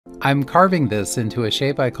I'm carving this into a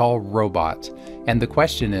shape I call robot, and the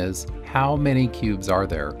question is, how many cubes are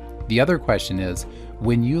there? The other question is,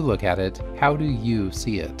 when you look at it, how do you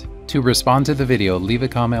see it? To respond to the video, leave a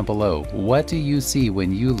comment below. What do you see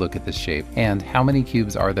when you look at this shape? And how many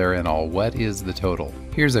cubes are there in all? What is the total?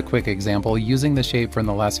 Here's a quick example. Using the shape from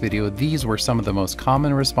the last video, these were some of the most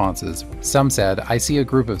common responses. Some said, I see a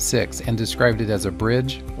group of 6 and described it as a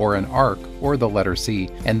bridge or an arc or the letter C,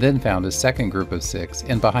 and then found a second group of 6,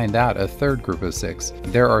 and behind that a third group of 6.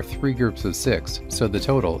 There are 3 groups of 6, so the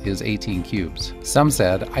total is 18 cubes. Some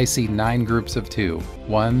said, I see 9 groups of 2.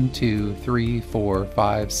 1, 2, 3, 4,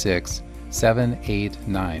 5, 6, 7, 8,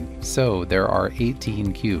 9. So there are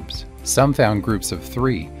 18 cubes. Some found groups of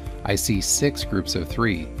 3. I see 6 groups of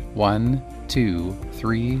 3. 1, 2,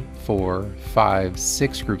 3, 4, 5,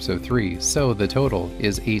 6 groups of 3, so the total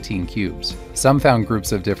is 18 cubes. Some found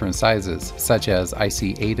groups of different sizes, such as I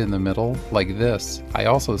see 8 in the middle, like this. I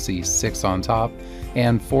also see 6 on top,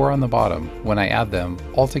 and 4 on the bottom. When I add them,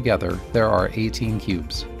 altogether there are 18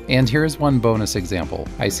 cubes. And here's one bonus example.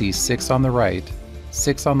 I see 6 on the right,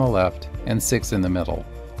 6 on the left, and 6 in the middle.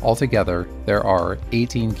 Altogether, there are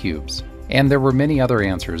 18 cubes. And there were many other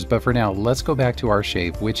answers, but for now, let's go back to our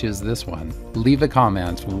shape, which is this one. Leave a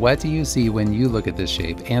comment. What do you see when you look at this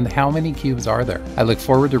shape, and how many cubes are there? I look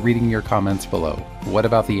forward to reading your comments below. What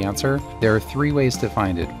about the answer? There are 3 ways to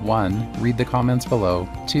find it. 1, read the comments below.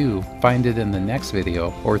 2, find it in the next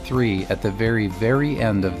video. Or 3, at the very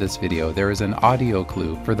end of this video, there is an audio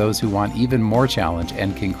clue for those who want even more challenge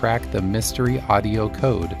and can crack the mystery audio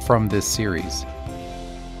code from this series.